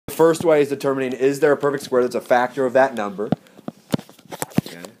first way is determining, is there a perfect square that's a factor of that number?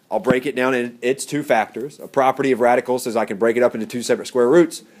 Okay. I'll break it down in its two factors. A property of radicals says I can break it up into two separate square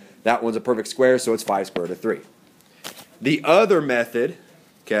roots. That one's a perfect square, so it's 5 square root of 3. The other method,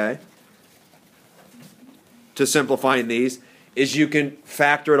 okay, to simplifying these is you can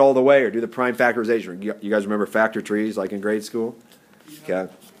factor it all the way or do the prime factorization. You guys remember factor trees like in grade school?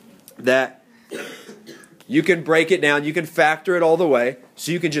 Okay. That you can break it down, you can factor it all the way,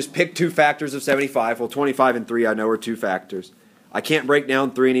 so you can just pick two factors of 75. Well, 25 and 3 I know are two factors. I can't break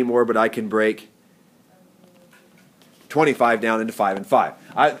down 3 anymore, but I can break 25 down into 5 and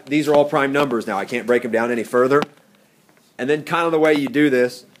 5. These are all prime numbers now. I can't break them down any further. And then kind of the way you do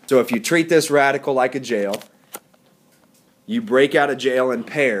this, so if you treat this radical like a jail, you break out of jail in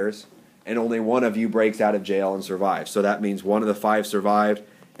pairs, and only one of you breaks out of jail and survives. So that means one of the 5 survived,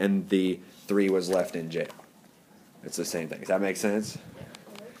 and the 3 was left in jail. It's the same thing. Does that make sense?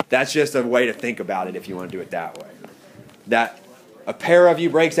 That's just a way to think about it if you want to do it that way. That a pair of you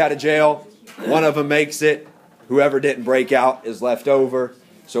breaks out of jail, one of them makes it, whoever didn't break out is left over.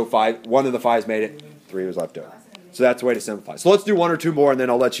 So one of the 5s made it, 3 was left over. So that's the way to simplify. So let's do 1 or 2 more, and then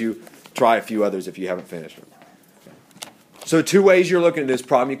I'll let you try a few others if you haven't finished them. So 2 ways you're looking at this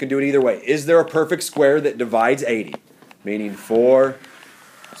problem. You can do it either way. Is there a perfect square that divides 80? Meaning 4,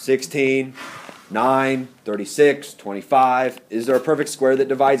 16, 9, 36, 25. Is there a perfect square that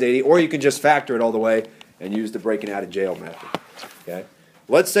divides 80? Or you can just factor it all the way and use the breaking out of jail method. Okay?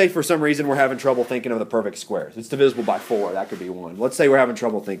 Let's say for some reason we're having trouble thinking of the perfect squares. It's divisible by 4. That could be 1. Let's say we're having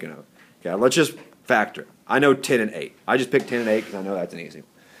trouble thinking of it. Okay, let's just factor it. I know 10 and 8. I just picked 10 and 8 because I know that's an easy one.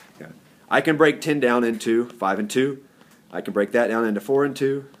 Okay. I can break 10 down into 5 and 2. I can break that down into 4 and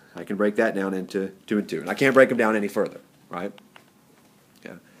 2. I can break that down into 2 and 2. And I can't break them down any further, right?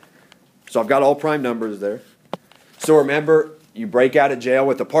 Yeah. So I've got all prime numbers there. So remember, you break out of jail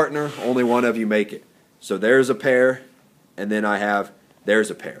with a partner, only one of you make it. So there's a pair, and then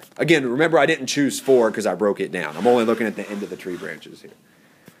there's a pair. Again, remember I didn't choose 4 because I broke it down. I'm only looking at the end of the tree branches here.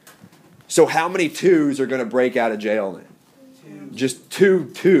 So how many 2s are going to break out of jail then? 2. Just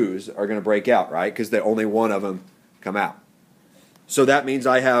 2 2s are going to break out, right? Because only one of them come out. So that means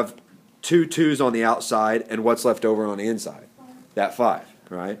I have 2 2s on the outside, and what's left over on the inside? That 5,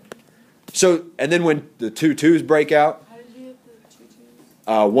 right? So, and then when the 2 2s break out, how did you get the 2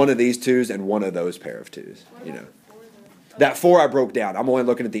 2s? One of these 2s and one of those pair of 2s. You know, that 4 I broke down. I'm only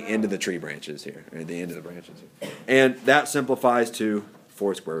looking at the end of the tree branches here, or the end of the branches here. And that simplifies to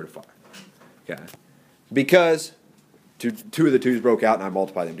 4 square root of 5. Okay, because 2 of the 2s broke out, and I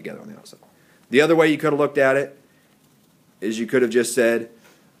multiply them together on the outside. The other way you could have looked at it is you could have just said,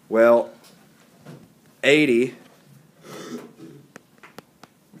 well, 80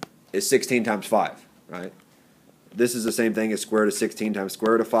 is 16 times 5, right? This is the same thing as square root of 16 times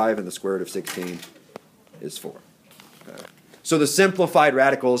square root of 5, and the square root of 16 is 4. Okay. So the simplified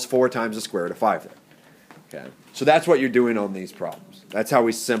radical is 4 times the square root of 5 there. Okay. So that's what you're doing on these problems. That's how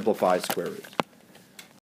we simplify square roots.